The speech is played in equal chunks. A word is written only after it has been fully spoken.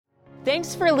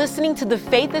Thanks for listening to the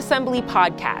Faith Assembly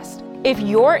podcast. If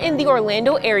you're in the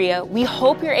Orlando area, we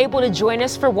hope you're able to join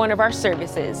us for one of our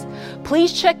services.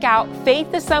 Please check out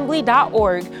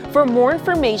faithassembly.org for more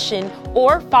information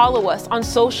or follow us on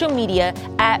social media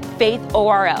at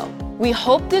FaithORL. We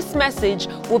hope this message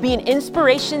will be an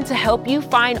inspiration to help you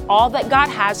find all that God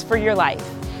has for your life.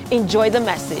 Enjoy the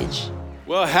message.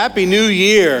 Well, Happy New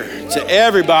Year to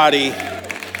everybody.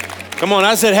 Come on,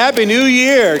 I said Happy New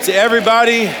Year to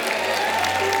everybody.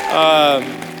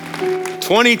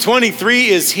 2023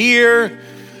 is here.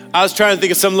 I was trying to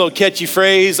think of some little catchy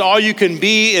phrase. All you can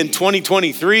be in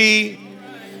 2023.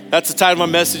 That's the title of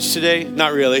my message today.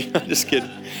 Not really, I'm just kidding.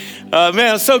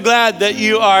 Man, I'm so glad that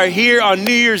you are here on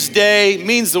New Year's Day. It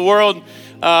means the world.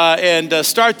 And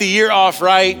start the year off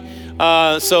right.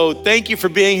 So thank you for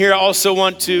being here. I also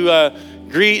want to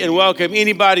greet and welcome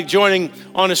anybody joining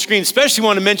on the screen. Especially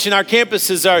want to mention our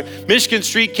campuses, our Michigan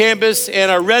Street campus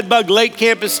and our Red Bug Lake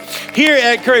campus here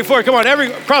at Curry Ford. Come on,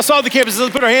 across all the campuses,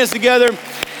 let's put our hands together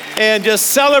and just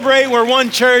celebrate. We're one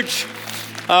church,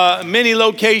 many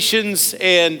locations,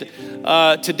 and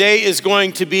today is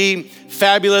going to be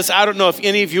fabulous. I don't know if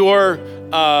any of your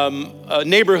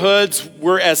neighborhoods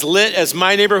were as lit as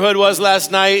my neighborhood was last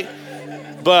night.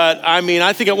 But I mean,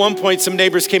 I think at one point some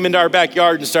neighbors came into our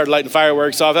backyard and started lighting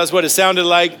fireworks off. That's what it sounded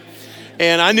like.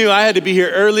 And I knew I had to be here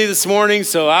early this morning,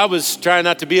 so I was trying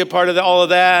not to be a part of all of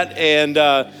that. And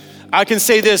I can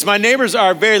say this, my neighbors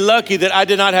are very lucky that I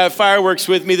did not have fireworks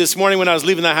with me this morning when I was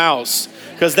leaving the house.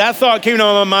 Because that thought came to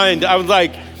my mind. I was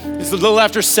like, it's a little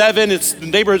after 7, the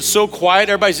neighborhood's so quiet,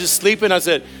 everybody's just sleeping. I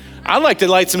said, I'd like to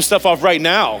light some stuff off right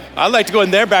now. I'd like to go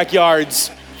in their backyards.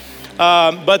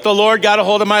 But the Lord got a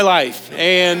hold of my life,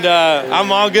 and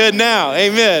I'm all good now.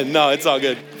 Amen. No, it's all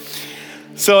good.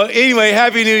 So anyway,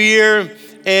 Happy New Year,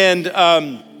 and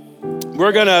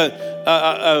we're going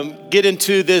to get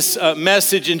into this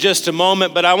message in just a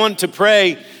moment, but I want to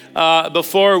pray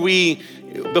before we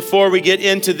get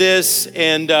into this,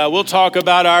 and we'll talk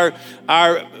about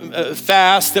our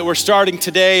fast that we're starting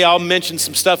today. I'll mention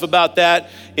some stuff about that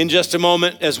in just a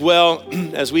moment as well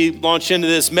as we launch into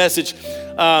this message.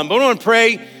 But I want to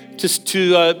pray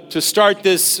to start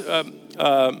this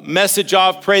message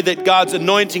off. Pray that God's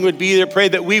anointing would be there. Pray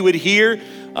that we would hear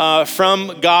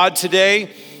from God today.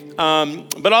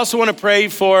 But also want to pray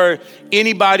for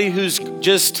anybody who's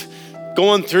just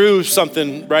going through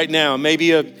something right now,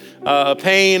 maybe a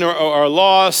pain or a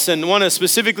loss, and want to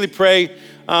specifically pray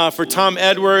for Tom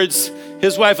Edwards.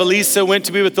 His wife Elisa went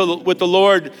to be with the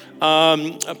Lord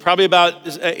probably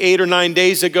about 8 or 9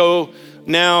 days ago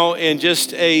now, and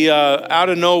just out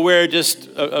of nowhere, just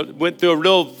went through a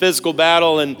real physical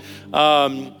battle, and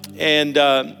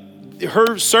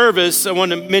her service, I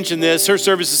want to mention this, her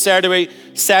service is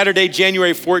Saturday,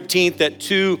 January 14th at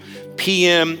 2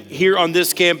 p.m. here on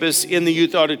this campus in the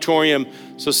youth auditorium.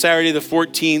 So Saturday the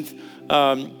 14th.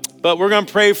 But we're going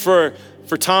to pray for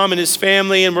Tom and his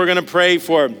family, and we're going to pray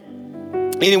for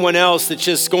anyone else that's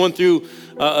just going through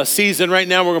a season right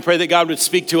now. We're going to pray that God would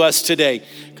speak to us today,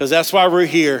 because that's why we're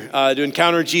here, to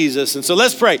encounter Jesus. And so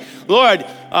let's pray. Lord,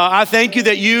 I thank you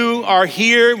that you are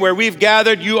here where we've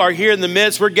gathered. You are here in the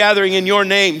midst. We're gathering in your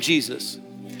name, Jesus.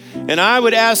 And I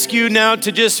would ask you now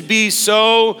to just be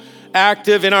so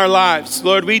active in our lives.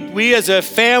 Lord, we as a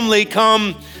family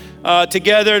come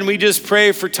together, and we just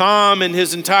pray for Tom and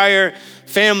his entire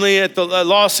family at the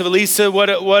loss of Elisa.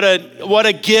 What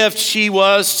a gift she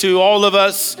was to all of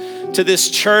us, to this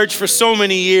church for so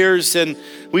many years. And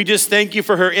we just thank you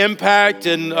for her impact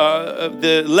and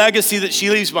the legacy that she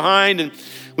leaves behind. And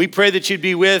we pray that you'd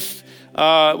be with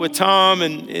Tom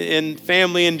and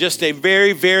family in just a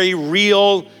very, very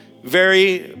real,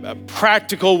 very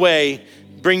practical way.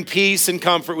 Bring peace and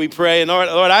comfort, we pray. And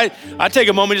Lord, I take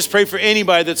a moment to just pray for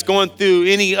anybody that's going through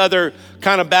any other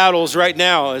kind of battles right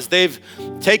now, as they've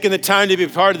taken the time to be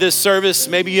part of this service,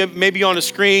 maybe on a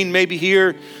screen, maybe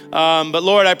here. But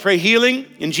Lord, I pray healing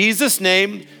in Jesus'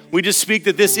 name. We just speak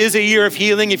that this is a year of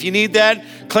healing. If you need that,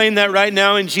 claim that right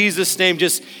now in Jesus' name.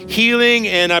 Just healing,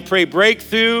 and I pray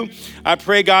breakthrough. I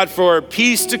pray, God, for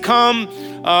peace to come.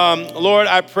 Lord,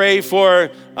 I pray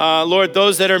for, Lord,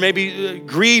 those that are maybe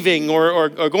grieving or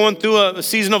going through a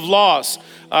season of loss.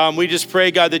 We just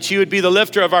pray, God, that you would be the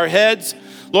lifter of our heads.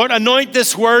 Lord, anoint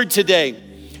this word today.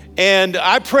 And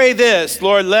I pray this,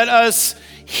 Lord, let us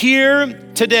hear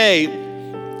today.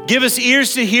 Give us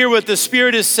ears to hear what the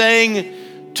Spirit is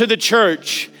saying to the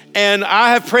church. And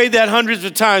I have prayed that hundreds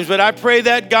of times, but I pray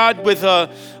that, God, with a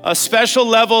special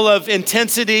level of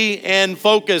intensity and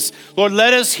focus. Lord,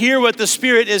 let us hear what the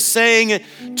Spirit is saying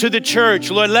to the church.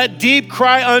 Lord, let deep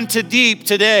cry unto deep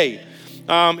today.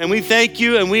 And we thank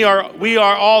you, and we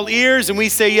are all ears, and we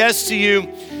say yes to you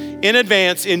in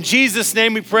advance. In Jesus'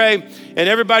 name we pray. And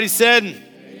everybody said,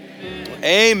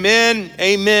 amen,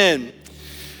 amen,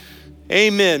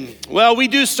 amen. Well, we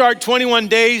do start 21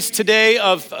 days today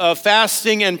of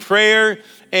fasting and prayer.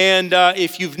 And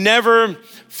if you've never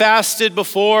fasted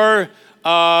before,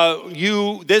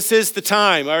 this is the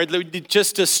time, all right,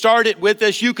 just to start it with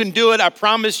us. You can do it. I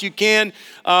promise you can.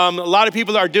 A lot of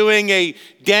people are doing a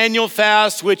Daniel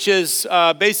fast, which is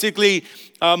basically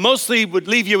mostly would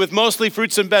leave you with mostly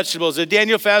fruits and vegetables. A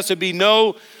Daniel fast would be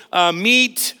no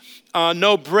meat,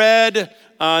 no bread,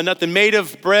 nothing made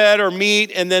of bread or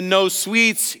meat, and then no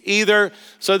sweets either.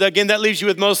 So again, that leaves you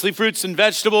with mostly fruits and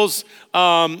vegetables.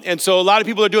 And so a lot of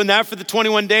people are doing that for the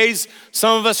 21 days.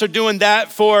 Some of us are doing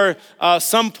that for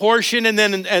some portion,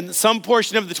 and some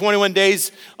portion of the 21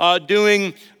 days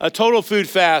doing a total food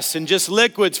fast and just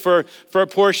liquids for a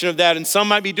portion of that. And some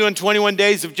might be doing 21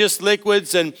 days of just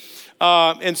liquids. And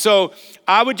so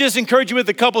I would just encourage you with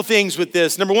a couple things with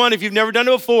this. Number one, if you've never done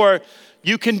it before,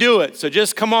 you can do it. So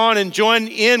just come on and join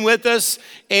in with us.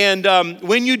 And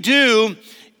when you do,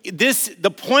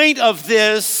 the point of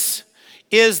this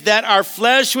is that our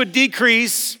flesh would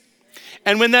decrease.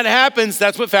 And when that happens,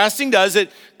 that's what fasting does.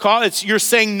 You're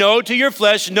saying no to your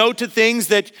flesh, no to things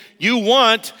that you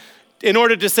want, in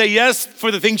order to say yes for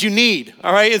the things you need,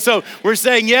 all right? And so we're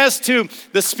saying yes to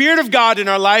the Spirit of God in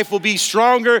our life will be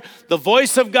stronger. The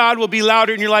voice of God will be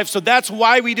louder in your life. So that's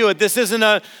why we do it. This isn't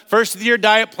a first of the year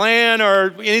diet plan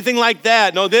or anything like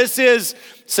that. No, this is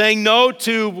saying no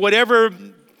to whatever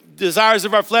desires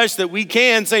of our flesh that we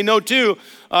can say no to,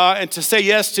 and to say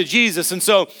yes to Jesus. And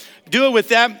so do it with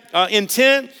that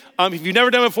intent. If you've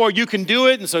never done it before, you can do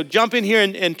it. And so jump in here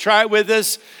and try it with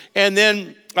us. And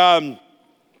then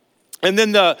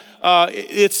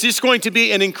it's just going to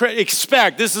be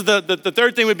expect. This is the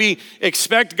third thing would be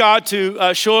expect God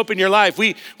to show up in your life.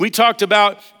 We talked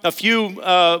about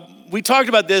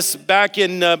this back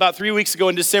in about 3 weeks ago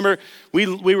in December. We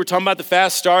were talking about the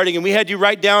fast starting, and we had you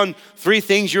write down 3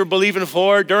 things you were believing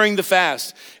for during the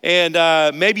fast. And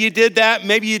maybe you did that.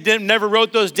 Maybe you never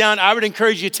wrote those down. I would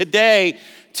encourage you today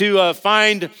to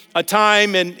find a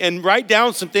time and write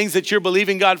down some things that you're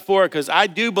believing God for, because I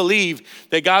do believe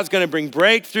that God's going to bring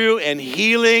breakthrough and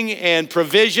healing and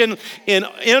provision in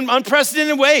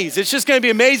unprecedented ways. It's just going to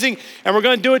be amazing, and we're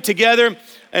going to do it together.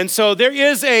 And so there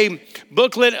is a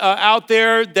booklet out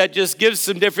there that just gives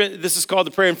some different, this is called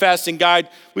the Prayer and Fasting Guide.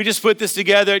 We just put this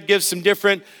together. It gives some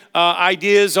different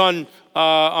ideas on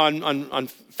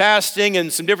fasting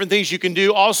and some different things you can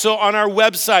do. Also on our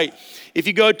website, if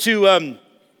you go to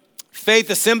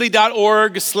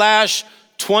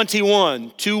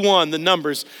faithassembly.org/21, the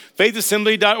numbers,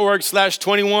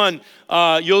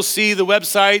 faithassembly.org/21. You'll see the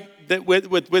website that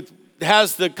with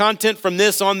has the content from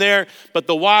this on there, but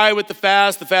the why with the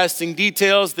fasting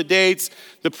details, the dates,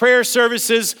 the prayer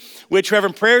services, which we're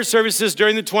having prayer services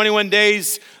during the 21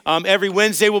 days. Every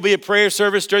Wednesday will be a prayer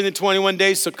service during the 21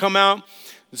 days, so come out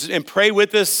and pray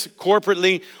with us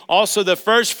corporately. Also, the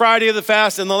first Friday of the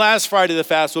fast and the last Friday of the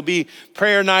fast will be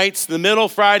prayer nights. The middle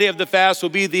Friday of the fast will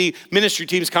be the ministry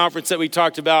teams conference that we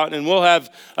talked about, and we'll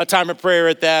have a time of prayer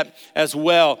at that as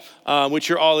well, which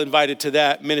you're all invited to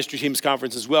that ministry teams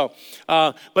conference as well.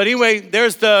 But anyway,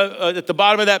 there's at the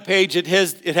bottom of that page, it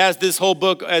has this whole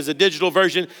book as a digital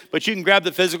version, but you can grab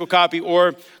the physical copy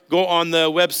or go on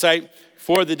the website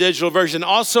for the digital version.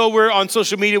 Also, we're on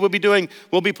social media. We'll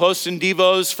be posting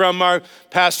devos from our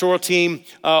pastoral team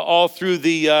all through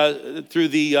the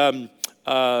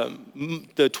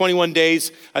 21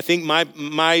 days. I think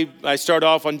I start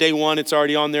off on day 1. It's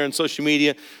already on there on social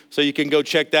media, so you can go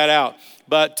check that out.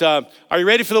 But are you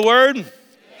ready for the word? Yeah.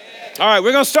 All right,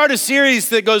 we're going to start a series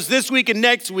that goes this week and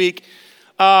next week,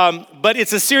 but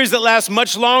it's a series that lasts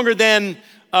much longer than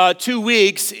 2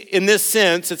 weeks in this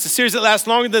sense. It's a series that lasts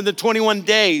longer than the 21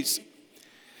 days.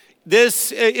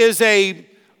 This is a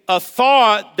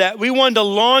thought that we wanted to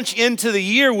launch into the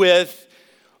year with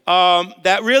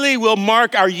that really will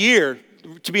mark our year,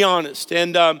 to be honest.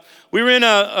 And we were in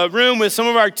a room with some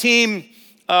of our team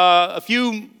a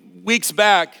few weeks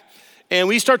back, and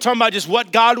we started talking about just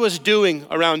what God was doing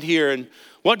around here and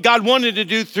what God wanted to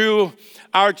do through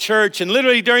our church. And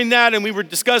literally during that, and we were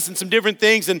discussing some different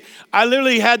things, and I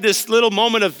literally had this little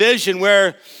moment of vision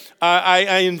where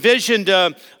I envisioned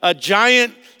a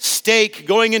giant stake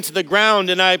going into the ground,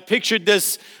 and I pictured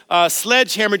this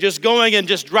sledgehammer just going and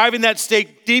just driving that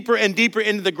stake deeper and deeper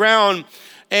into the ground.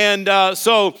 And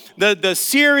so the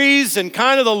series and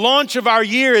kind of the launch of our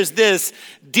year is this: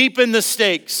 deepen the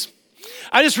stakes.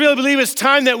 I just really believe it's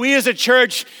time that we as a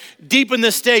church deepen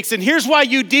the stakes. And here's why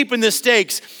you deepen the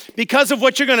stakes, because of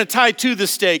what you're going to tie to the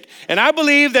stake. And I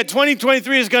believe that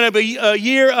 2023 is going to be a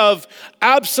year of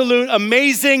absolute,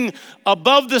 amazing,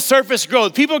 above the surface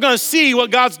growth. People are going to see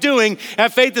what God's doing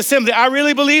at Faith Assembly. I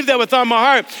really believe that with all my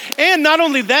heart. And not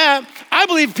only that, I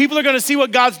believe people are going to see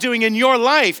what God's doing in your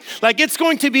life. Like, it's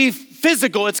going to be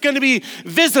physical. It's going to be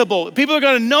visible. People are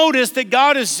going to notice that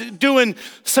God is doing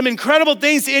some incredible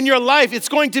things in your life. It's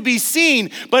going to be seen,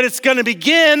 but it's going to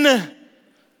begin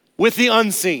with the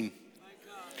unseen.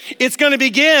 It's going to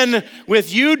begin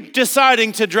with you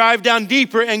deciding to drive down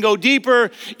deeper and go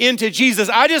deeper into Jesus.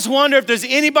 I just wonder if there's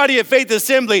anybody at Faith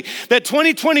Assembly that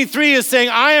 2023 is saying,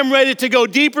 I am ready to go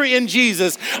deeper in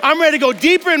Jesus. I'm ready to go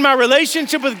deeper in my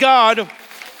relationship with God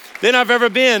than I've ever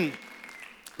been.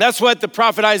 That's what the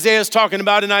prophet Isaiah is talking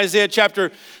about in Isaiah chapter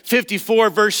 54,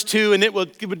 verse 2, and it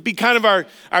would be kind of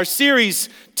our series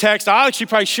text. I'll actually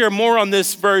probably share more on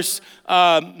this verse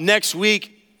next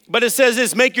week. But it says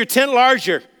this: make your tent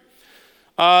larger.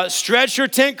 Stretch your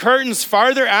tent curtains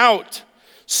farther out.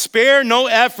 Spare no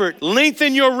effort.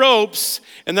 Lengthen your ropes.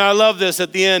 And then I love this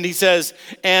at the end. He says,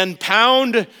 and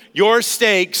pound your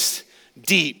stakes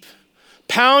deep.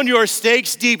 Pound your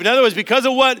stakes deep. In other words, because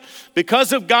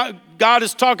of God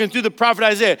is talking through the prophet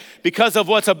Isaiah, because of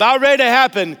what's about ready to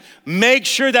happen, make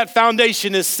sure that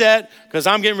foundation is set, because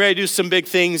I'm getting ready to do some big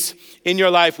things in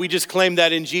your life. We just claim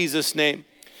that in Jesus' name.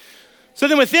 So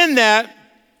then within that,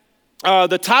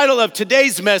 the title of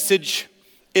today's message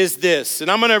is this,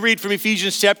 and I'm going to read from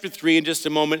Ephesians chapter 3 in just a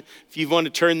moment. If you want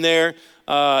to turn there,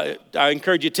 I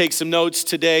encourage you to take some notes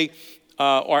today.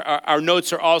 Our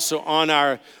notes are also on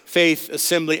our Faith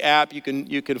Assembly app. You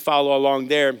can follow along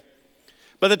there.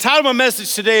 But the title of my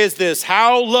message today is this: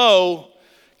 how low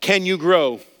can you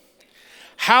grow?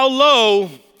 How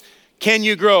low can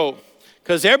you grow?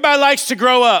 Because everybody likes to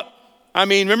grow up. I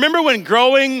mean, remember when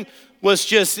growing was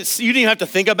just, you didn't have to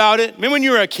think about it? Remember when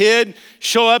you were a kid,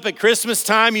 show up at Christmas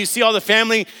time, you see all the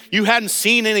family you hadn't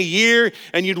seen in a year,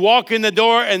 and you'd walk in the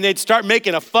door and they'd start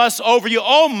making a fuss over you.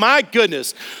 Oh my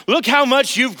goodness, look how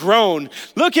much you've grown.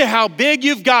 Look at how big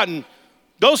you've gotten.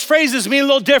 Those phrases mean a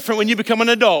little different when you become an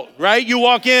adult, right? You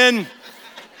walk in,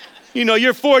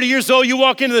 you're 40 years old, you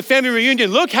walk into the family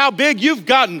reunion, look how big you've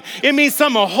gotten. It means a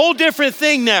whole different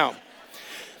thing now.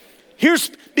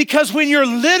 Because when you're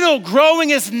little,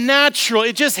 growing is natural.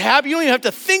 It just happens. You don't even have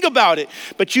to think about it.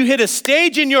 But you hit a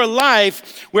stage in your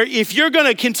life where if you're going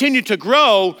to continue to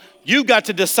grow, you've got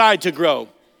to decide to grow,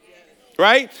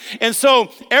 right? And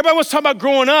so everybody wants to talk about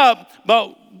growing up,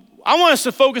 but I want us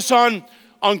to focus on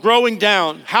growing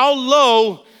down. How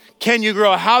low can you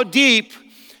grow? How deep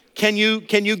can you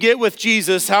get with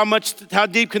Jesus? How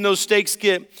deep can those stakes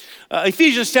get?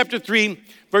 Ephesians chapter 3,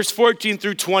 verse 14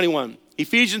 through 21.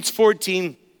 Ephesians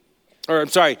 3,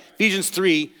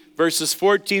 verses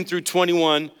 14 through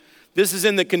 21. This is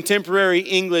in the contemporary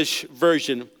English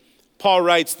version. Paul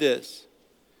writes this: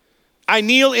 I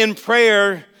kneel in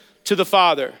prayer to the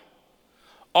Father.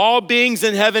 All beings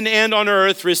in heaven and on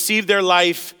earth receive their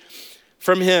life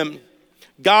from him.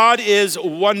 God is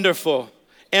wonderful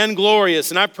and glorious,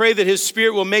 and I pray that his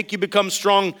Spirit will make you become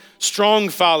strong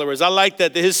followers. I like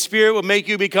that his Spirit will make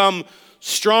you become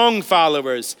strong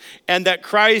followers, and that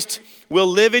Christ will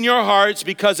live in your hearts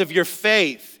because of your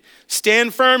faith.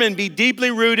 Stand firm and be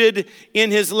deeply rooted in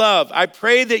his love. I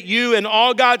pray that you and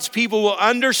all God's people will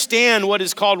understand what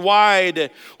is called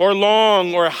wide or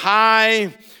long or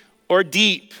high or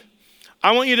deep.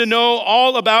 I want you to know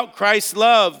all about Christ's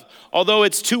love, although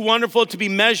it's too wonderful to be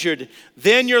measured.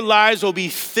 Then your lives will be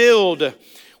filled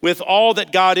with all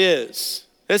that God is.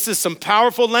 This is some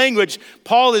powerful language.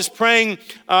 Paul is praying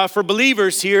for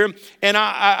believers here, and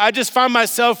I just find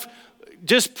myself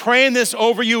just praying this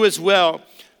over you as well,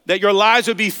 that your lives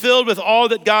would be filled with all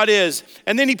that God is.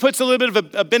 And then he puts a little bit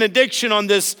of a benediction on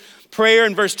this prayer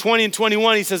in verse 20 and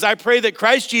 21. He says, I pray that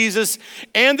Christ Jesus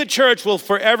and the church will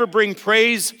forever bring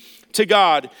praise to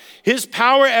God. His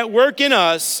power at work in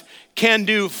us can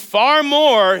do far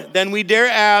more than we dare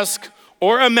ask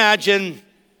or imagine.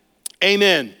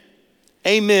 Amen.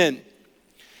 Amen.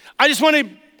 I just want to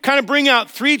kind of bring out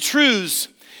three truths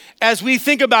as we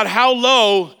think about how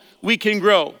low we can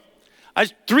grow.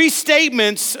 Three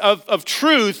statements of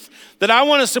truth that I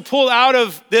want us to pull out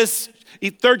of this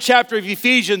third chapter of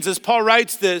Ephesians as Paul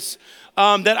writes this,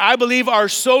 that I believe are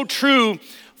so true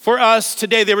for us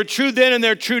today. They were true then and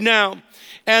they're true now.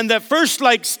 And the first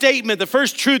statement, the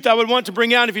first truth I would want to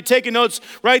bring out, if you're taking notes,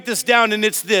 write this down, and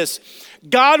it's this: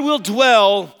 God will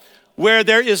dwell where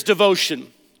there is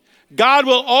devotion. God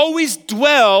will always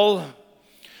dwell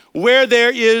where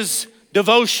there is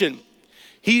devotion.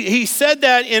 He said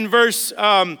that in verse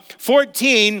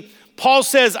 14. Paul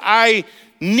says, I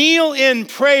kneel in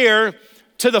prayer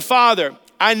to the Father.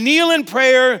 I kneel in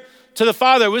prayer to the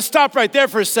Father. We'll stop right there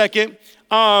for a second.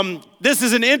 This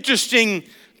is an interesting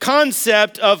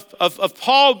concept of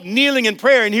Paul kneeling in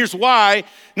prayer, and here's why.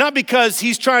 Not because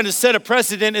he's trying to set a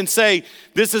precedent and say,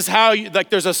 this is how,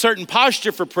 there's a certain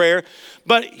posture for prayer,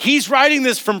 but he's writing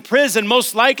this from prison.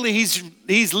 Most likely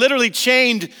he's literally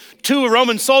chained to a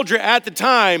Roman soldier at the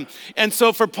time. And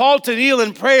so for Paul to kneel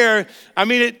in prayer, I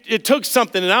mean, it took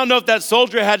something. And I don't know if that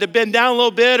soldier had to bend down a little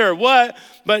bit or what,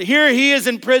 but here he is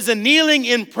in prison kneeling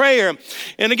in prayer.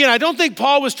 And again, I don't think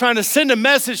Paul was trying to send a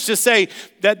message to say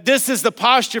that this is the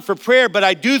posture for prayer, but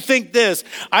I do think this.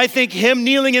 I think him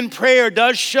kneeling in prayer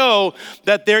does show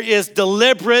that there is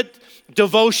deliberate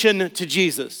devotion to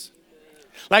Jesus.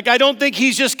 Like, I don't think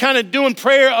he's just kind of doing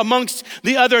prayer amongst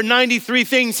the other 93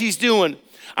 things he's doing.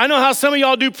 I know how some of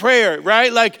y'all do prayer,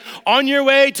 right? Like on your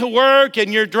way to work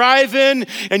and you're driving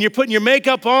and you're putting your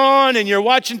makeup on and you're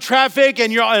watching traffic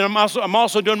and I'm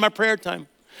also doing my prayer time.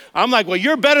 I'm like, well,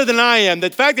 you're better than I am. The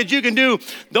fact that you can do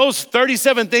those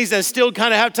 37 things and still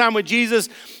kind of have time with Jesus.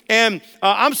 And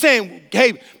I'm saying,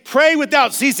 hey, pray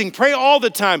without ceasing. Pray all the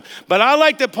time. But I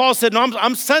like that Paul said, no,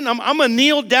 I'm going to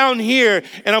kneel down here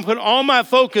and I'm putting all my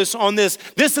focus on this.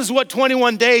 This is what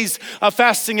 21 days of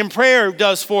fasting and prayer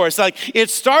does for us. Like, it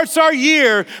starts our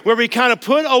year where we kind of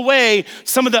put away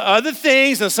some of the other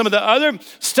things and some of the other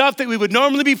stuff that we would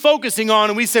normally be focusing on.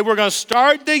 And we say, we're going to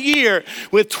start the year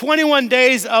with 21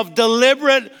 days of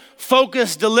deliberate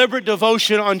focus, deliberate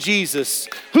devotion on Jesus.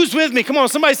 Who's with me? Come on,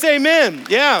 somebody say amen.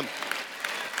 Yeah.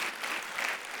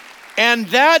 And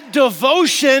that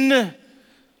devotion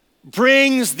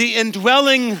brings the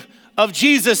indwelling of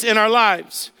Jesus in our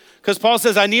lives. Because Paul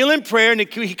says, I kneel in prayer, and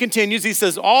he continues, he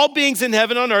says, all beings in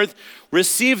heaven and on earth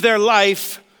receive their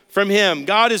life from him.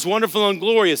 God is wonderful and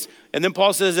glorious. And then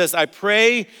Paul says this, I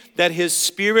pray that his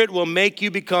spirit will make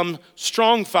you become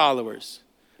strong followers.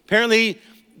 Apparently,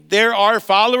 there are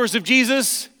followers of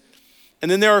Jesus, and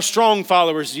then there are strong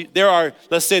followers. There are,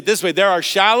 let's say it this way, there are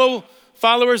shallow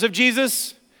followers of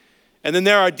Jesus, and then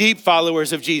there are deep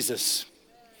followers of Jesus.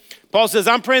 Paul says,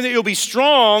 I'm praying that you'll be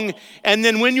strong, and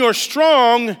then when you're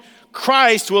strong,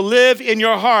 Christ will live in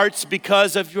your hearts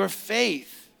because of your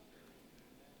faith.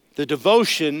 The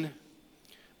devotion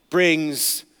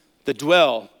brings the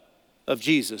dwell of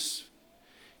Jesus.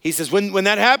 He says, when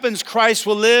that happens, Christ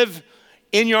will live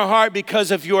in your heart because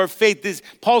of your faith.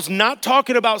 Paul's not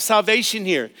talking about salvation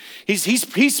here.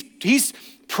 He's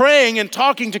praying and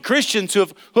talking to Christians who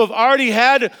have already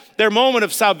had their moment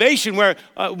of salvation, where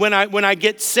when I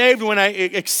get saved, when I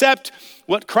accept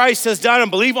what Christ has done and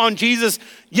believe on Jesus,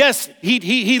 yes,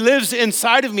 he lives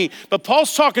inside of me. But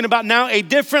Paul's talking about now a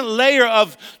different layer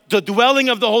of the dwelling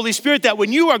of the Holy Spirit, that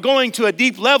when you are going to a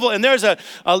deep level and there's a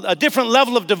different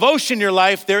level of devotion in your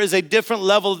life, there is a different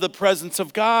level of the presence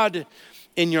of God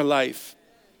in your life.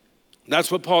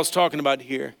 That's what Paul's talking about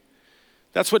here.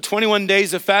 That's what 21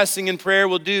 days of fasting and prayer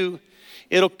will do.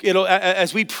 It'll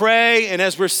as we pray and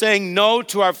as we're saying no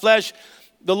to our flesh,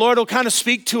 the Lord will kind of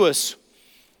speak to us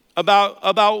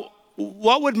about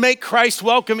what would make Christ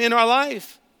welcome in our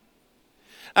life.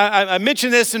 I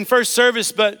mentioned this in first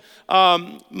service, but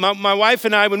my wife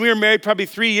and I, when we were married probably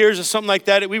 3 years or something like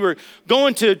that, we were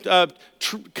going to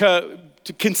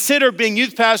consider being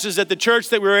youth pastors at the church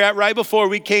that we were at right before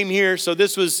we came here. So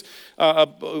this was a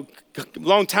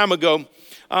long time ago.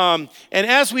 And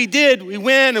as we did, we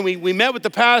went and we met with the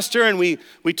pastor and we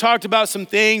talked about some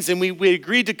things, and we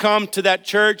agreed to come to that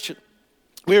church.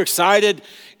 We were excited,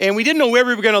 and we didn't know where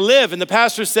we were going to live. And the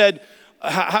pastor said,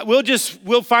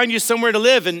 we'll find you somewhere to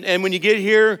live. And when you get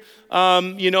here,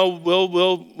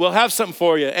 we'll have something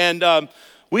for you. And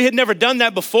we had never done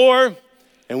that before,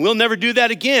 and we'll never do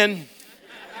that again.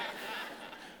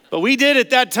 But we did at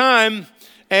that time.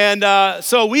 And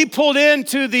so we pulled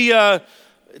into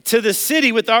to the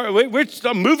city with we're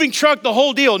a moving truck, the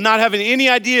whole deal, not having any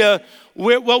idea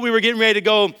what we were getting ready to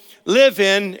go live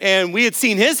in. And we had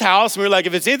seen his house, and we were like,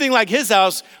 if it's anything like his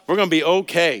house, we're going to be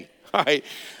okay. All right.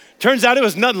 Turns out it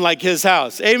was nothing like his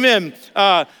house. Amen.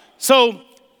 So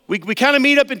we kind of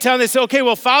meet up in town. They say, okay,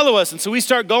 well, follow us. And so we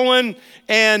start going,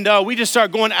 and we just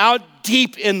start going out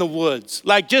deep in the woods.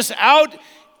 Like just out,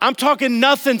 I'm talking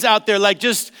nothing's out there, like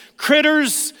just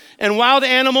critters and wild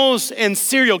animals and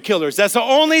serial killers. That's the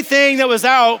only thing that was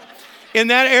out in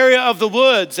that area of the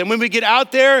woods. And when we get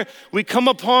out there, we come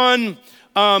upon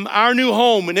our new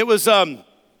home. And it was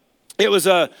it was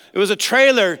a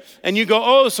trailer, and you go,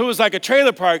 oh, so it was like a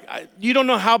trailer park. You don't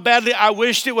know how badly I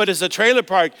wished it was a trailer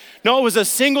park. No, it was a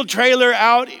single trailer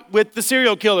out with the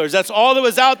serial killers. That's all that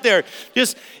was out there.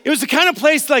 It was the kind of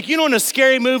place like, in a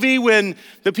scary movie when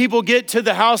the people get to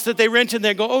the house that they rented and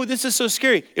they go, oh, this is so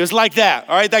scary. It was like that,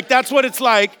 all right? Like that's what it's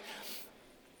like.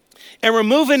 And we're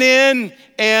moving in,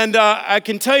 and I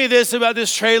can tell you this about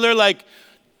this trailer, like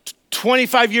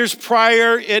 25 years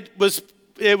prior, it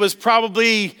was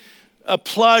probably a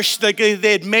plush. Like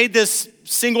they had made this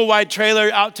single wide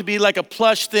trailer out to be like a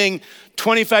plush thing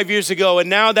 25 years ago. And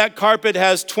now that carpet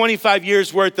has 25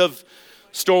 years worth of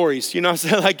stories. You know what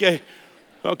I'm saying?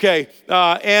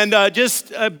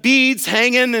 Just beads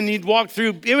hanging, and you'd walk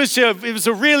through. It was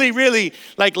a really, really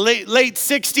like late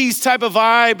 60s type of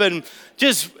vibe. And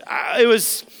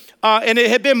and it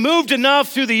had been moved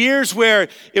enough through the years where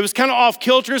it was kind of off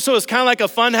kilter, so it was kind of like a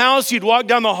fun house. You'd walk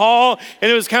down the hall, and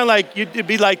it was kind of like, it'd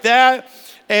be like that.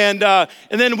 And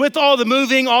then with all the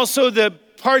moving, also the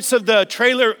parts of the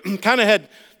trailer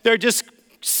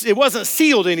it wasn't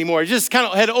sealed anymore. It just kind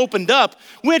of had opened up,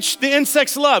 which the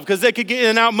insects love because they could get in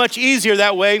and out much easier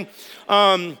that way.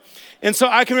 And so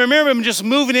I can remember them just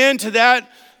moving into that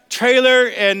trailer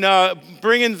and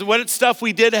bringing what stuff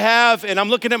we did have, and I'm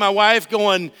looking at my wife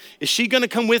going, is she gonna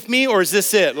come with me or is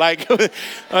this it? Like,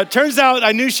 turns out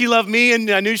I knew she loved me and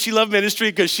I knew she loved ministry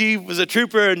because she was a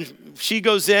trooper, and she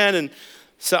goes in. And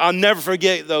so I'll never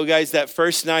forget though, guys, that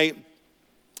first night,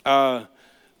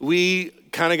 we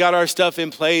kind of got our stuff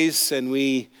in place and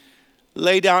we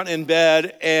lay down in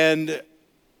bed, and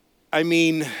I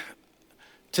mean,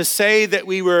 to say that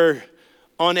we were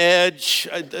on edge,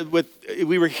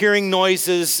 we were hearing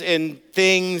noises and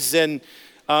things, and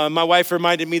my wife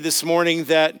reminded me this morning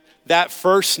that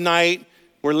first night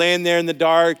we're laying there in the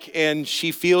dark, and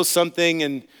she feels something,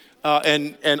 and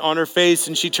on her face,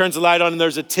 and she turns the light on, and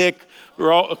there's a tick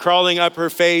crawling up her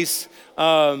face.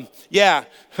 Yeah,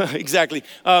 exactly.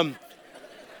 And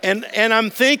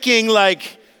I'm thinking,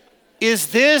 like, is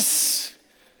this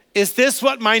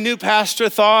what my new pastor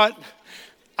thought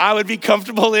I would be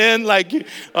comfortable in? Like,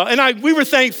 we were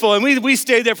thankful, and we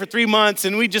stayed there for 3 months,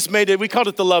 and we just made it. We called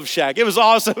it the Love Shack. It was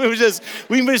awesome. It was just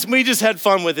we just had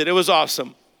fun with it. It was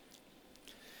awesome.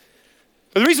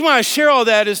 But the reason why I share all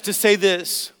that is to say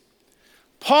this: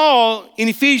 Paul in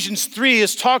Ephesians 3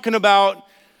 is talking about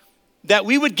that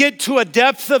we would get to a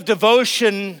depth of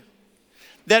devotion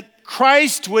that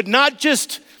Christ would not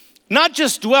just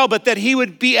dwell, but that he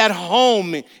would be at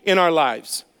home in our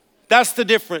lives. That's the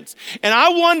difference. And I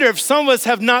wonder if some of us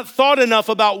have not thought enough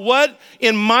about what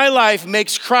in my life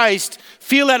makes Christ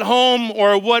feel at home,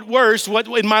 or what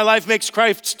in my life makes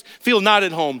Christ feel not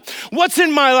at home. What's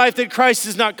in my life that Christ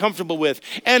is not comfortable with?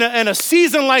 And a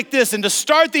season like this, and to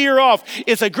start the year off,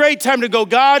 it's a great time to go,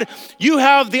 God, you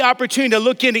have the opportunity to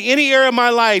look into any area of my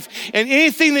life, and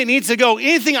anything that needs to go,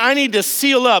 anything I need to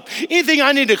seal up, anything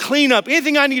I need to clean up,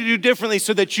 anything I need to do differently,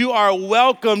 so that you are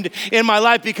welcomed in my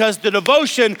life, because the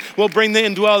devotion will bring the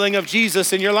indwelling of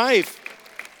Jesus in your life.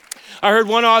 I heard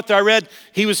one author I read,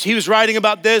 he was writing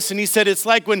about this, and he said it's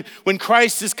like when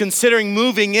Christ is considering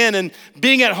moving in and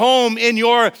being at home in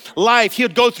your life. He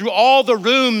would go through all the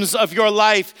rooms of your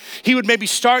life. He would maybe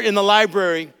start in the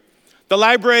library. The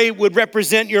library would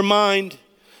represent your mind.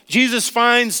 Jesus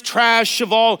finds trash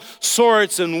of all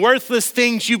sorts and worthless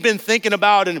things you've been thinking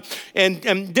about,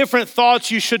 and different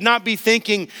thoughts you should not be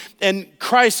thinking. And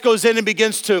Christ goes in and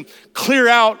begins to clear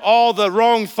out all the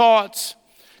wrong thoughts.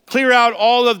 Clear out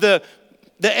all of the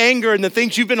anger and the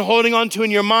things you've been holding on to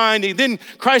in your mind. And then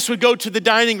Christ would go to the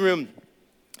dining room.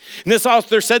 And this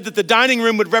author said that the dining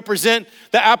room would represent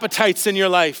the appetites in your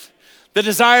life, the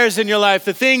desires in your life,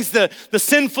 the things, the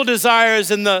sinful desires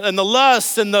and the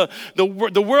lusts and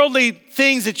the worldly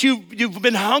things that you've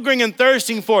been hungering and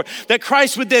thirsting for, that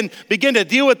Christ would then begin to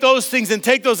deal with those things and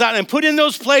take those out and put in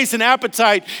those place an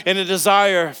appetite and a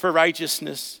desire for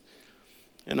righteousness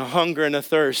and a hunger and a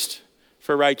thirst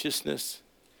for righteousness.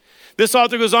 This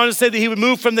author goes on to say that he would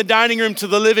move from the dining room to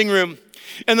the living room.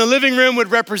 And the living room would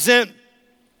represent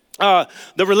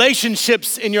the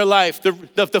relationships in your life,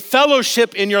 the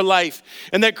fellowship in your life.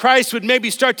 And that Christ would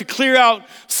maybe start to clear out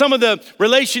some of the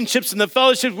relationships and the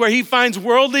fellowships where he finds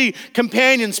worldly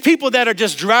companions, people that are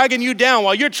just dragging you down.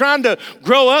 While you're trying to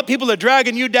grow up, people are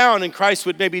dragging you down. And Christ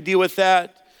would maybe deal with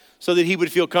that so that he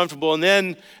would feel comfortable. And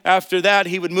then after that,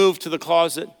 he would move to the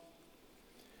closet.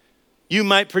 You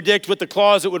might predict what the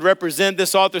closet would represent.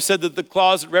 This author said that the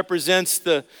closet represents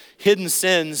the hidden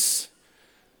sins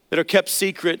that are kept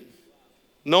secret.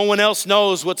 No one else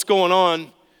knows what's going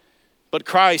on, but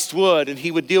Christ would, and he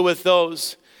would deal with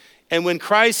those. And when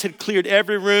Christ had cleared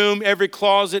every room, every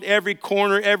closet, every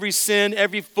corner, every sin,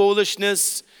 every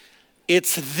foolishness,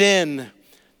 it's then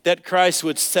that Christ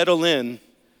would settle in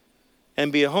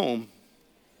and be at home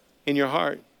in your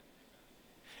heart.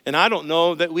 And I don't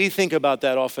know that we think about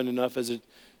that often enough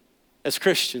as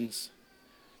Christians.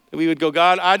 That we would go,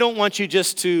 God, I don't want to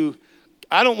just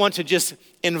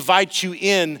invite you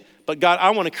in, but God, I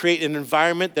want to create an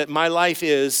environment that my life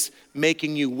is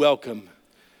making you welcome.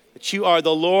 That you are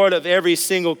the Lord of every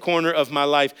single corner of my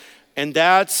life. And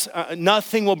that's,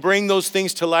 nothing will bring those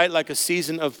things to light like a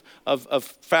season of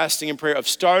fasting and prayer, of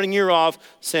starting you off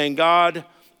saying, God,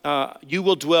 you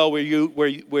will dwell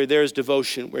where there is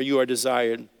devotion, where you are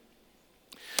desired.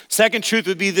 Second truth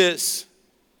would be this: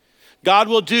 God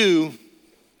will do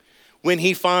when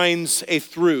he finds a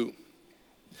through.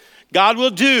 God will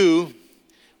do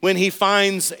when he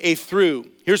finds a through.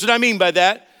 Here's what I mean by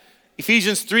that.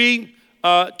 Ephesians 3,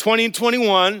 20 and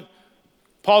 21,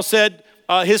 Paul said,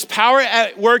 his power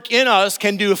at work in us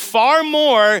can do far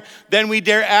more than we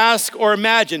dare ask or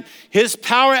imagine. His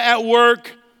power at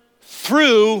work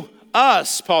through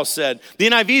us, Paul said. The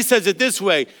NIV says it this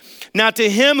way: now to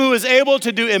him who is able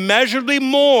to do immeasurably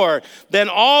more than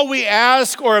all we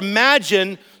ask or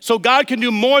imagine, so God can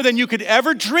do more than you could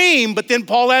ever dream. But then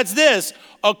Paul adds this: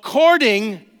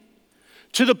 according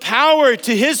to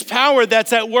his power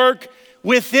that's at work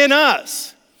within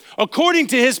us. According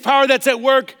to his power that's at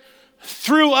work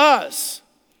through us.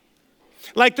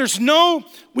 Like we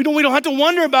don't have to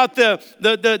wonder about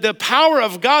the power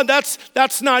of God.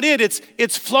 That's not it.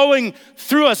 It's flowing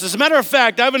through us. As a matter of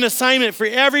fact, I have an assignment for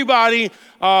everybody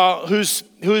who's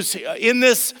in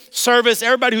this service,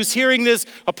 everybody who's hearing this,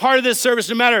 a part of this service,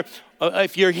 no matter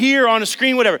if you're here on a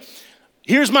screen, whatever.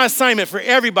 Here's my assignment for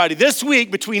everybody this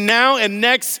week between now and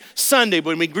next Sunday,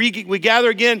 when we gather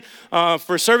again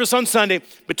for service on Sunday.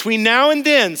 Between now and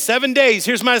then, 7 days,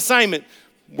 here's my assignment.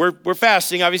 We're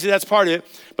fasting, obviously that's part of it.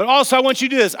 But also I want you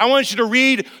to do this. I want you to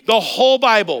read the whole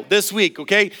Bible this week,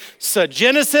 okay? So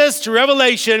Genesis to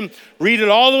Revelation, read it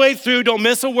all the way through. Don't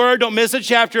miss a word, don't miss a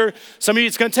chapter. Some of you,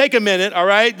 it's gonna take a minute, all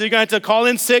right? You're gonna have to call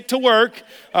in sick to work.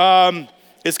 But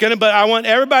I want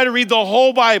everybody to read the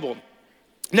whole Bible.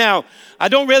 Now, I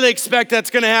don't really expect that's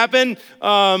going to happen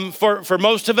for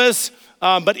most of us,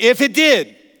 but if it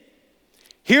did,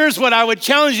 here's what I would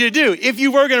challenge you to do. If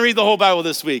you were going to read the whole Bible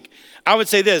this week, I would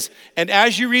say this: and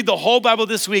as you read the whole Bible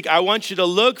this week, I want you to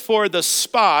look for the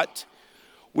spot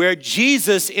where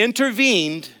Jesus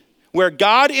intervened, where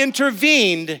God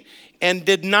intervened and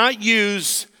did not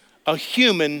use a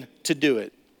human to do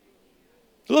it.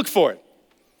 Look for it,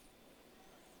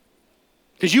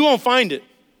 because you won't find it.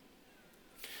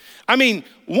 I mean,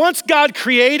 once God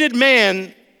created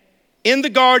man in the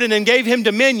garden and gave him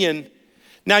dominion,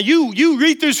 now you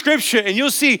read through scripture and you'll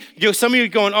see, some of you are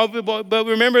going, oh, but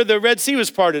remember the Red Sea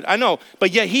was parted. I know,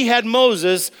 but yet he had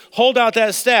Moses hold out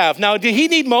that staff. Now, did he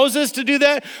need Moses to do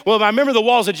that? Well, I remember the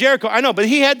walls of Jericho. I know, but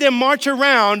he had them march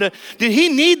around. Did he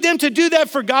need them to do that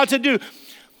for God to do?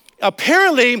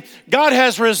 Apparently, God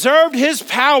has reserved his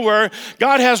power.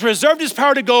 God has reserved his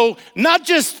power to go, not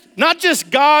just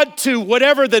God to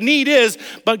whatever the need is,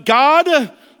 but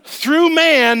God through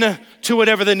man to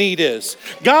whatever the need is.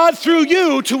 God through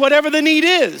you to whatever the need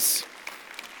is.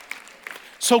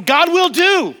 So God will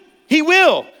do. He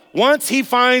will. Once he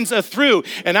finds a through.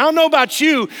 And I don't know about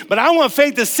you, but I want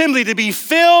Faith Assembly to be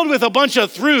filled with a bunch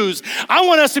of throughs. I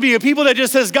want us to be a people that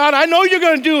just says, God, I know you're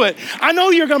going to do it. I know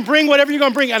you're going to bring whatever you're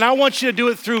going to bring, and I want you to do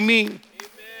it through me. Amen.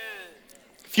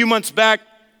 A few months back,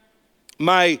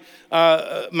 my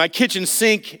kitchen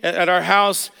sink at our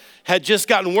house had just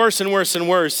gotten worse and worse and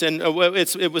worse. And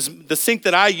it was the sink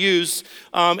that I use,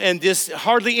 and just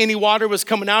hardly any water was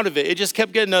coming out of it. It just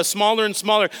kept getting smaller and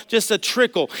smaller, just a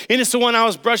trickle. And it's the one I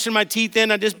was brushing my teeth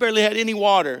in. I just barely had any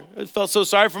water. I felt so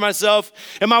sorry for myself.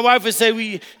 And my wife would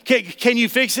say, can you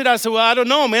fix it? I said, well, I don't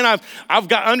know, man. I've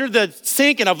got under the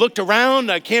sink and I've looked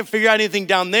around. I can't figure out anything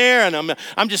down there. And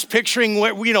I'm just picturing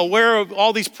where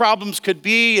all these problems could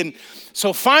be. And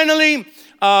so finally,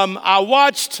 I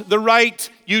watched the right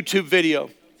YouTube video.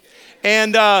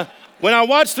 And when I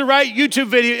watched the right YouTube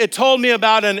video, it told me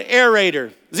about an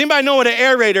aerator. Does anybody know what an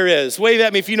aerator is? Wave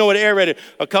at me if you know what an aerator is.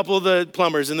 A couple of the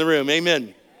plumbers in the room,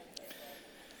 amen.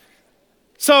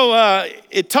 So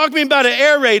it talked to me about an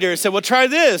aerator. It said, well, try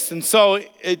this. And so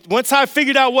once I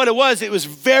figured out what it was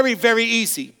very, very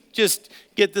easy. Just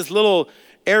get this little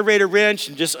aerator wrench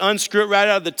and just unscrew it right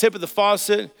out of the tip of the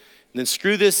faucet, and then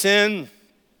screw this in.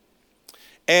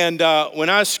 And when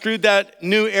I screwed that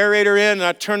new aerator in and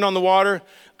I turned on the water,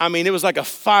 I mean, it was like a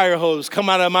fire hose come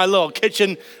out of my little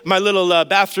kitchen, my little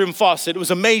bathroom faucet. It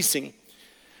was amazing.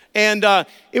 And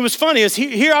it was funny,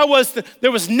 here I was,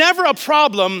 there was never a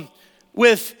problem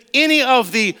with any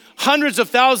of the hundreds of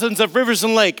thousands of rivers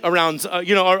and lakes around,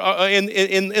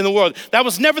 in the world. That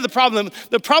was never the problem.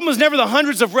 The problem was never the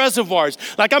hundreds of reservoirs.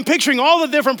 Like, I'm picturing all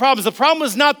the different problems. The problem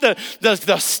was not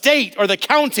the state or the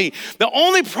county. The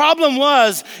only problem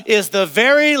is the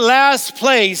very last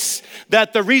place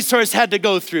that the resource had to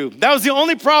go through. That was the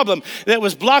only problem that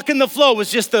was blocking the flow,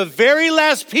 was just the very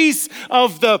last piece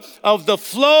of the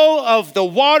flow of the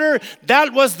water.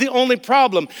 That was the only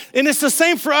problem. And it's the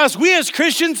same for us. We as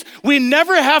Christians, we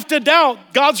never have to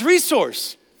doubt God's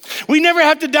resource. We never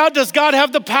have to doubt, does God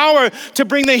have the power to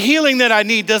bring the healing that I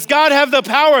need? Does God have the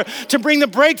power to bring the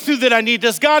breakthrough that I need?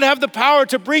 Does God have the power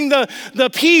to bring the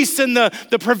peace and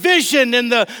the provision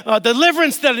and the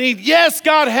deliverance that I need? Yes,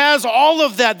 God has all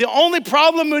of that. The only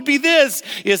problem would be this,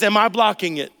 is am I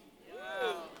blocking it?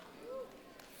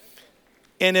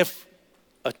 And if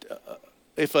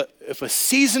a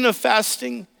season of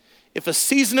fasting, if a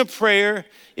season of prayer,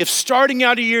 if starting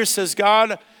out a year says,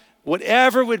 God,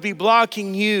 whatever would be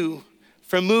blocking you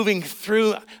from moving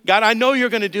through, God, I know you're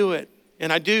going to do it,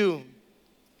 and I do.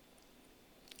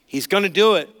 He's going to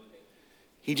do it.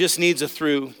 He just needs a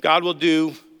through. God will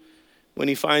do when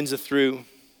he finds a through.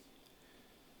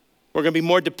 We're going to be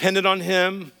more dependent on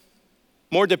him,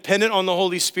 more dependent on the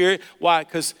Holy Spirit. Why?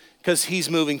 Because he's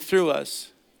moving through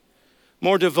us.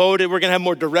 More devoted. We're going to have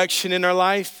more direction in our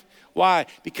life. Why?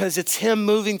 Because it's him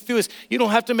moving through us. You don't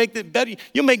have to make the better.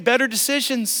 You'll make better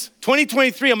decisions.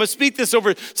 2023, I'm going to speak this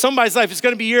over somebody's life. It's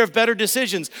going to be a year of better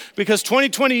decisions, because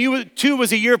 2022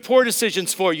 was a year of poor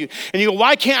decisions for you. And you go,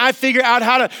 why can't I figure out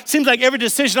how to, seems like every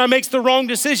decision I make is the wrong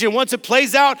decision. Once it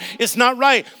plays out, it's not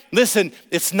right. Listen,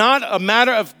 it's not a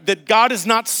matter of that God is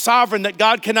not sovereign, that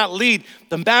God cannot lead.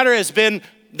 The matter has been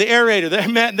the aerator.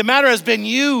 The matter has been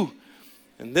you.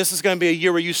 And this is going to be a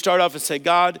year where you start off and say,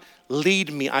 God,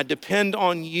 lead me. I depend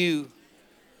on you.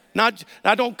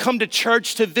 I don't come to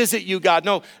church to visit you, God.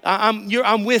 No,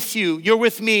 I'm with you. You're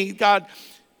with me. God,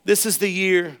 this is the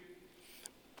year.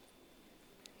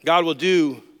 God will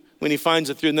do when he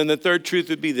finds a through. And then the third truth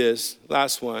would be this,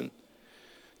 last one.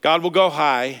 God will go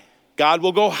high. God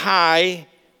will go high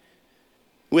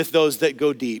with those that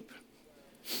go deep.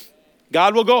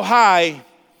 God will go high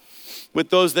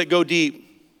with those that go deep.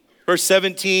 Verse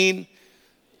 17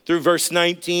 through verse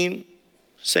 19,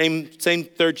 same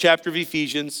third chapter of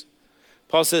Ephesians.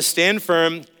 Paul says, stand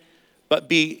firm, but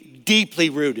be deeply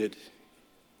rooted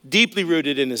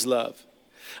in his love.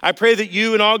 I pray that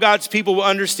you and all God's people will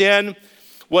understand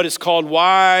what is called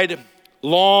wide,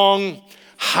 long,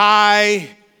 high,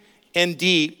 and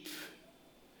deep.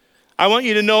 I want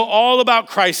you to know all about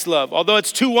Christ's love. Although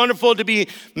it's too wonderful to be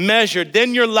measured,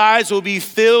 then your lives will be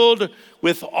filled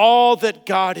with all that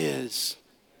God is.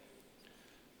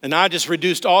 And I just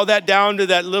reduced all that down to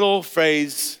that little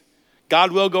phrase,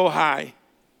 God will go high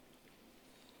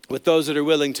with those that are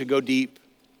willing to go deep.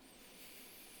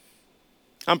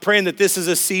 I'm praying that this is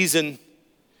a season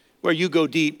where you go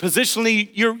deep. Positionally,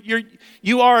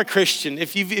 you are a Christian.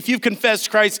 If you've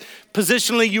confessed Christ,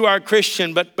 positionally you are a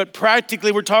Christian, but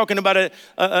practically we're talking about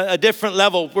a different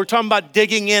level. We're talking about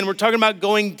digging in. We're talking about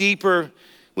going deeper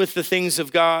with the things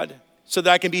of God so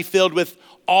that I can be filled with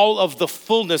all of the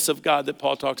fullness of God that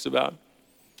Paul talks about.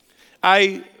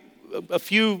 A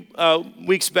few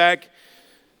weeks back,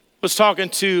 was talking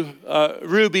to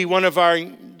Ruby, one of our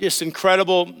just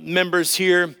incredible members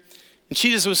here. And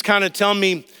she just was kind of telling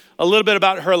me a little bit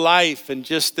about her life and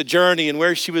just the journey and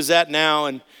where she was at now.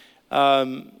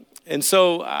 And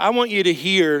so I want you to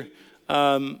hear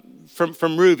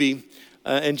from Ruby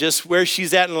and just where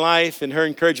she's at in life and her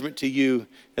encouragement to you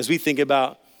as we think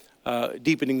about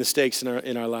deepening the stakes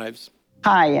in our lives.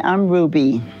 Hi, I'm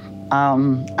Ruby.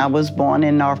 I was born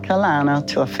in North Carolina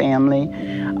to a family.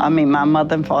 My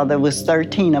mother and father was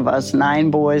 13 of us, 9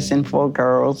 boys and 4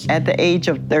 girls. At the age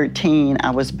of 13,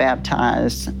 I was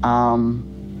baptized.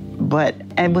 But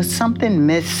it was something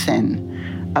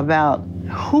missing about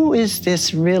who is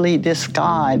this really, this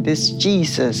God, this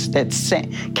Jesus that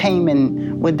came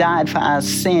and died for our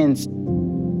sins.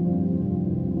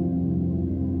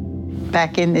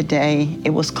 Back in the day, it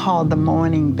was called the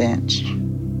Mourning Bench.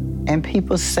 And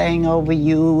people sang over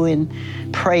you and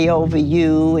pray over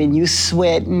you, and you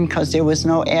sweating because there was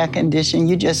no air conditioning.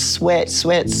 You just sweat.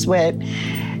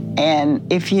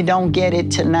 And if you don't get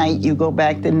it tonight, you go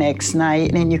back the next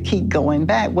night and you keep going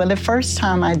back. Well, the first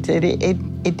time I did it,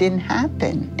 it didn't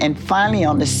happen. And finally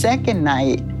on the second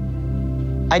night,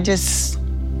 it just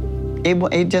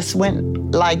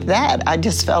went like that. I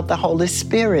just felt the Holy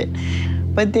Spirit.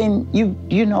 But then,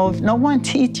 you know, if no one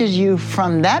teaches you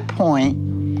from that point,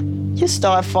 you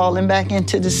start falling back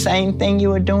into the same thing you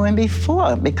were doing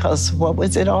before, because what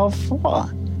was it all for?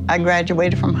 I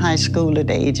graduated from high school at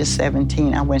the age of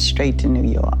 17. I went straight to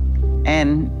New York.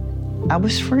 And I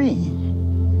was free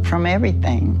from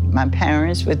everything. My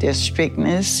parents, with their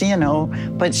strictness,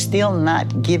 but still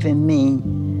not giving me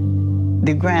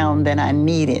the ground that I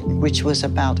needed, which was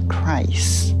about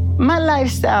Christ. My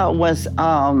lifestyle was,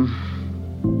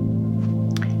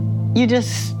 you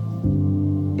just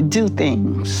do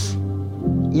things.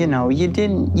 You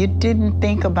didn't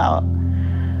think about.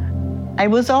 I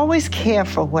was always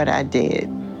careful what I did,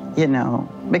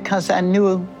 because I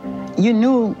knew, you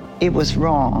knew it was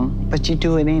wrong, but you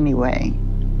do it anyway.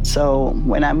 So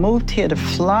when I moved here to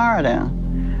Florida,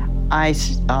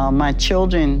 my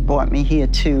children brought me here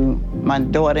my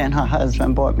daughter and her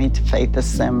husband brought me to Faith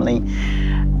Assembly.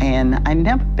 And I'd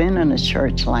never been in a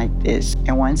church like this.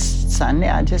 And one Sunday,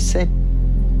 I just said,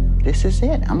 this is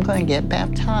it. I'm going to get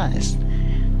baptized.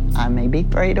 I may be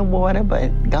afraid of water, but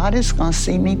God is going to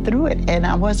see me through it. And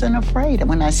I wasn't afraid.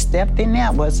 When I stepped in there, I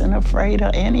wasn't afraid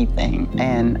of anything.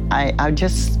 And I've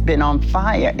just been on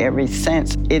fire ever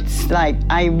since. It's like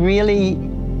I really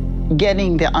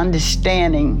getting the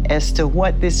understanding as to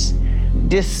what this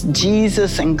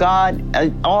Jesus and God,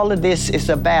 all of this is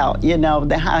about,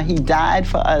 how he died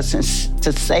for us and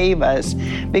to save us.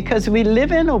 Because we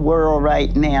live in a world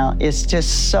right now, it's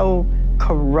just so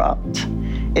corrupt.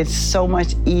 It's so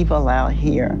much evil out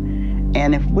here.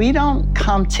 And if we don't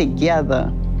come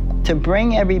together to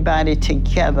bring everybody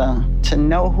together to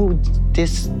know who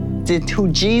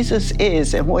Jesus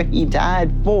is and what he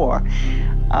died for,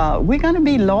 we're going to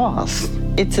be lost.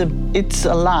 It's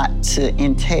a lot to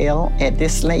entail at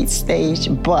this late stage,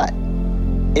 but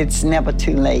it's never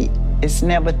too late. It's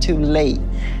never too late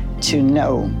to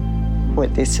know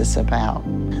what this is about.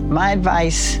 My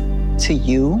advice to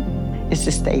you is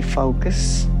to stay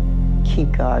focused,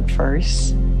 keep God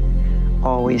first,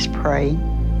 always pray,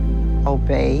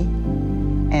 obey,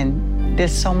 and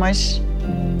there's so much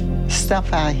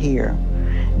stuff out here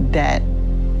that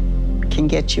can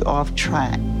get you off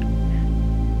track.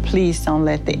 Please don't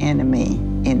let the enemy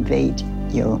invade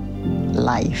your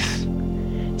life.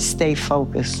 Stay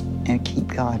focused and keep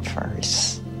God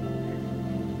first,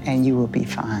 and you will be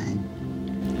fine.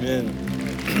 Amen.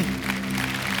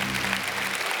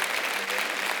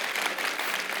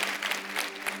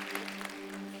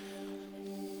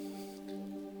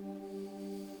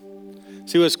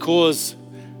 See, what's cool is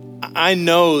I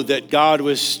know that God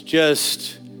was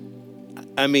just,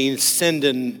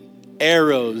 sending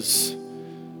arrows,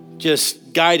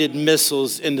 just guided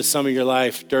missiles into some of your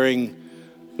life during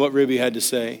what Ruby had to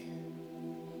say.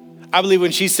 I believe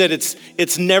when she said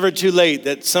it's never too late,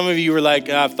 that some of you were like,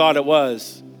 I thought it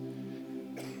was.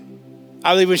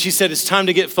 I believe when she said it's time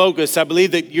to get focused, I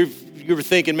believe that you were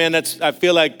thinking, man, I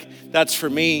feel like that's for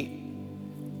me.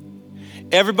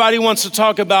 Everybody wants to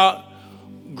talk about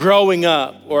growing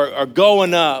up or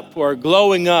going up or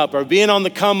glowing up or being on the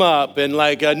come up and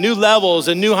new levels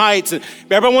and new heights. And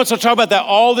everyone wants to talk about that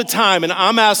all the time. And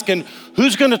I'm asking,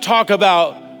 who's going to talk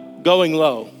about going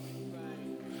low?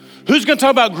 Who's going to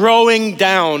talk about growing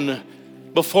down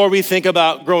before we think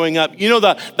about growing up?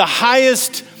 The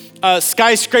highest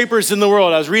skyscrapers in the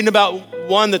world. I was reading about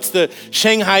one that's the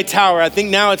Shanghai Tower. I think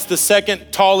now it's the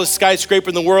second tallest skyscraper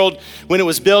in the world. When it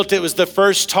was built, it was the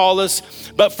first tallest.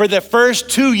 But for the first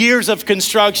 2 years of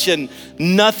construction,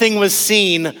 nothing was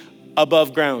seen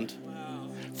above ground.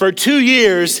 For 2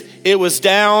 years, it was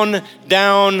down,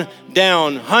 down,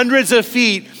 down. Hundreds of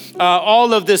feet,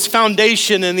 all of this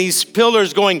foundation and these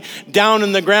pillars going down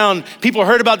in the ground. People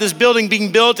heard about this building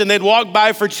being built and they'd walk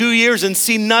by for 2 years and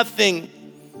see nothing.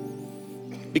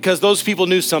 Because those people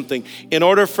knew something. In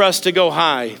order for us to go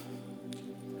high,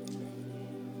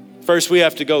 first we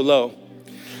have to go low.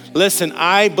 Listen,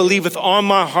 I believe with all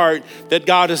my heart that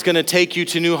God is going to take you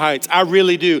to new heights. I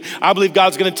really do. I believe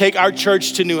God's going to take our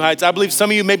church to new heights. I believe some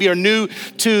of you maybe are new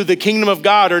to the kingdom of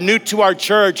God or new to our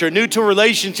church or new to a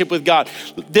relationship with God.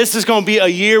 This is going to be a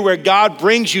year where God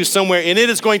brings you somewhere, and it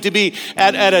is going to be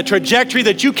at a trajectory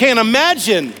that you can't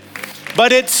imagine.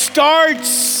 But it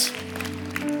starts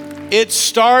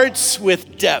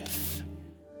with depth.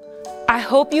 I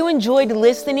hope you enjoyed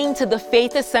listening to the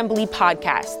Faith Assembly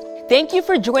podcast. Thank you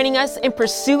for joining us in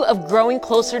pursuit of growing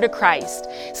closer to Christ.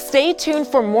 Stay tuned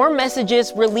for more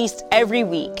messages released every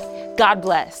week. God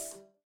bless.